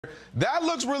That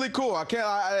looks really cool.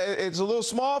 It's a little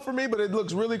small for me, but it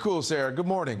looks really cool, Sarah. Good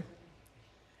morning.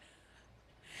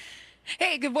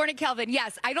 Hey, good morning, Kelvin.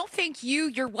 Yes, I don't think you,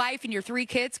 your wife, and your 3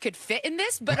 kids could fit in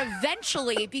this, but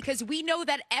eventually, because we know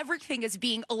that everything is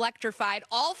being electrified,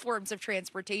 all forms of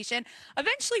transportation,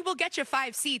 eventually we'll get you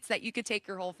 5 seats that you could take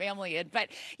your whole family in. But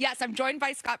yes, I'm joined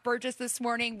by Scott Burgess this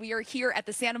morning. We are here at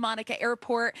the Santa Monica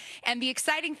Airport, and the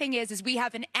exciting thing is we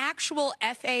have an actual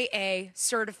FAA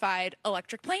certified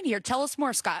electric plane here. Tell us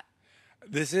more, Scott.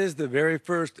 This is the very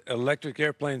first electric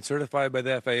airplane certified by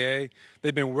the FAA.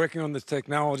 They've been working on this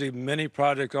technology, many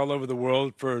projects all over the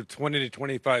world for 20 to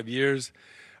 25 years.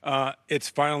 It's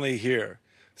finally here.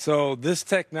 So this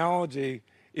technology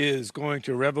is going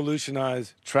to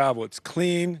revolutionize travel. It's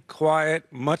clean, quiet,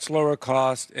 much lower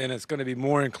cost, and it's going to be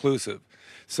more inclusive.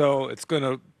 So it's going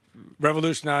to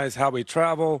revolutionize how we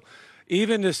travel.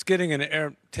 Even just getting an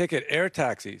air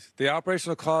taxis, the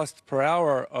operational cost per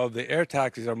hour of the air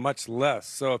taxis are much less.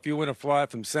 So if you want to fly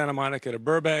from Santa Monica to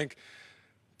Burbank,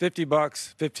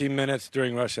 $50, 15 minutes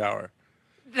during rush hour.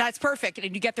 That's perfect.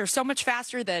 And you get there so much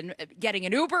faster than getting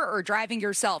an Uber or driving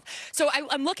yourself. So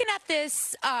I'm looking at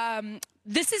this.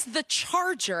 This is the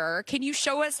charger. Can you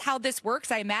show us how this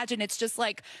works? I imagine it's just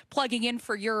like plugging in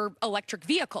for your electric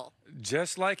vehicle.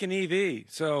 Just like an EV.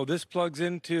 So this plugs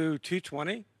into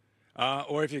 220.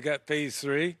 Or if you got phase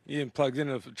 3, you can plug in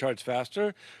and charge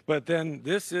faster. But then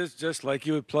this is just like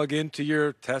you would plug into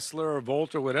your Tesla or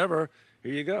Volt or whatever.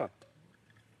 Here you go.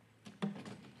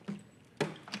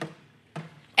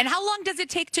 And how long does it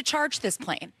take to charge this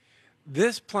plane?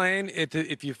 This plane,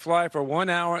 if you fly for 1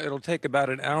 hour, it'll take about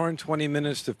 1 hour and 20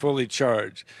 minutes to fully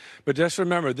charge. But just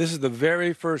remember, this is the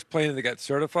very first plane that got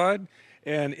certified,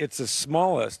 and it's the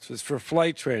smallest. It's for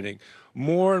flight training.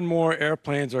 More and more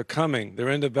airplanes are coming. They're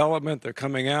in development. They're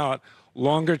coming out.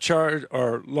 Longer charge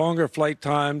or longer flight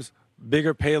times,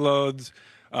 bigger payloads,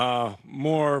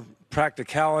 more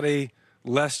practicality,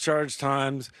 less charge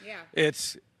times. Yeah.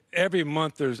 It's every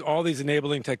month there's all these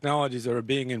enabling technologies that are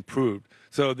being improved.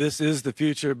 So this is the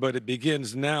future, but it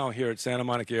begins now here at Santa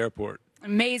Monica Airport.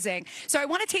 Amazing. So I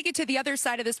want to take you to the other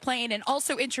side of this plane and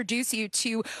also introduce you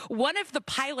to one of the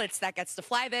pilots that gets to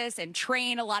fly this and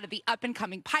train a lot of the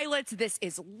up-and-coming pilots. This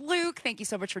is Luke. Thank you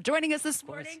so much for joining us this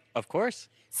morning. Of course.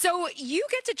 So you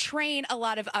get to train a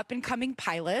lot of up-and-coming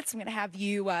pilots. I'm going to have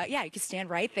you, you can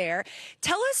stand right there.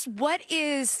 Tell us what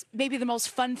is maybe the most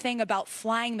fun thing about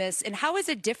flying this, and how is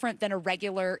it different than a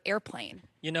regular airplane?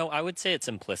 You know, I would say it's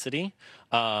simplicity.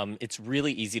 It's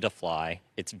really easy to fly.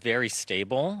 It's very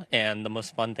stable. And the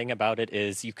most fun thing about it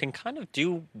is you can kind of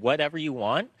do whatever you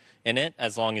want in it,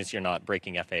 as long as you're not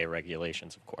breaking FAA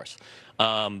regulations, of course.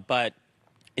 But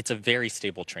it's a very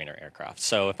stable trainer aircraft.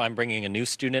 So if I'm bringing a new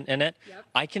student in it,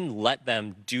 I can let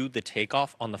them do the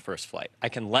takeoff on the first flight. I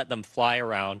can let them fly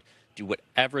around, do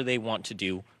whatever they want to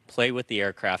do, play with the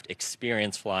aircraft,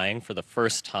 experience flying for the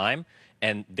first time,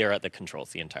 and they're at the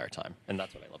controls the entire time. And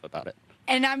that's what I love about it.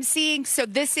 And I'm seeing, so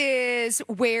this is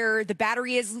where the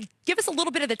battery is. Give us a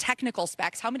little bit of the technical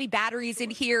specs. How many batteries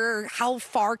in here? How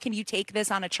far can you take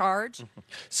this on a charge?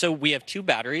 So we have 2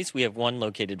 batteries. We have one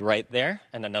located right there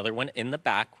and another one in the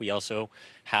back. We also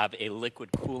have a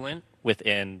liquid coolant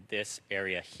within this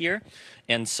area here.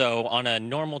 And so on a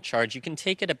normal charge, you can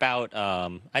take it about,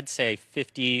 I'd say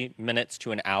 50 minutes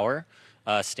to an hour,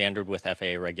 standard with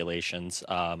FAA regulations.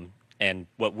 And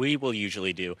what we will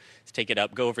usually do is take it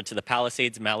up, go over to the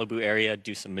Palisades, Malibu area,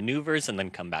 do some maneuvers, and then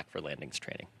come back for landings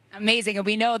training. Amazing. And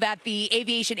we know that the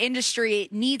aviation industry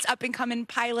needs up-and-coming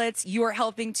pilots. You are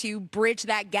helping to bridge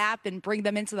that gap and bring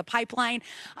them into the pipeline.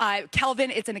 Kelvin,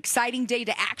 it's an exciting day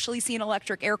to actually see an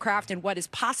electric aircraft and what is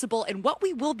possible and what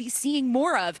we will be seeing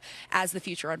more of as the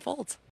future unfolds.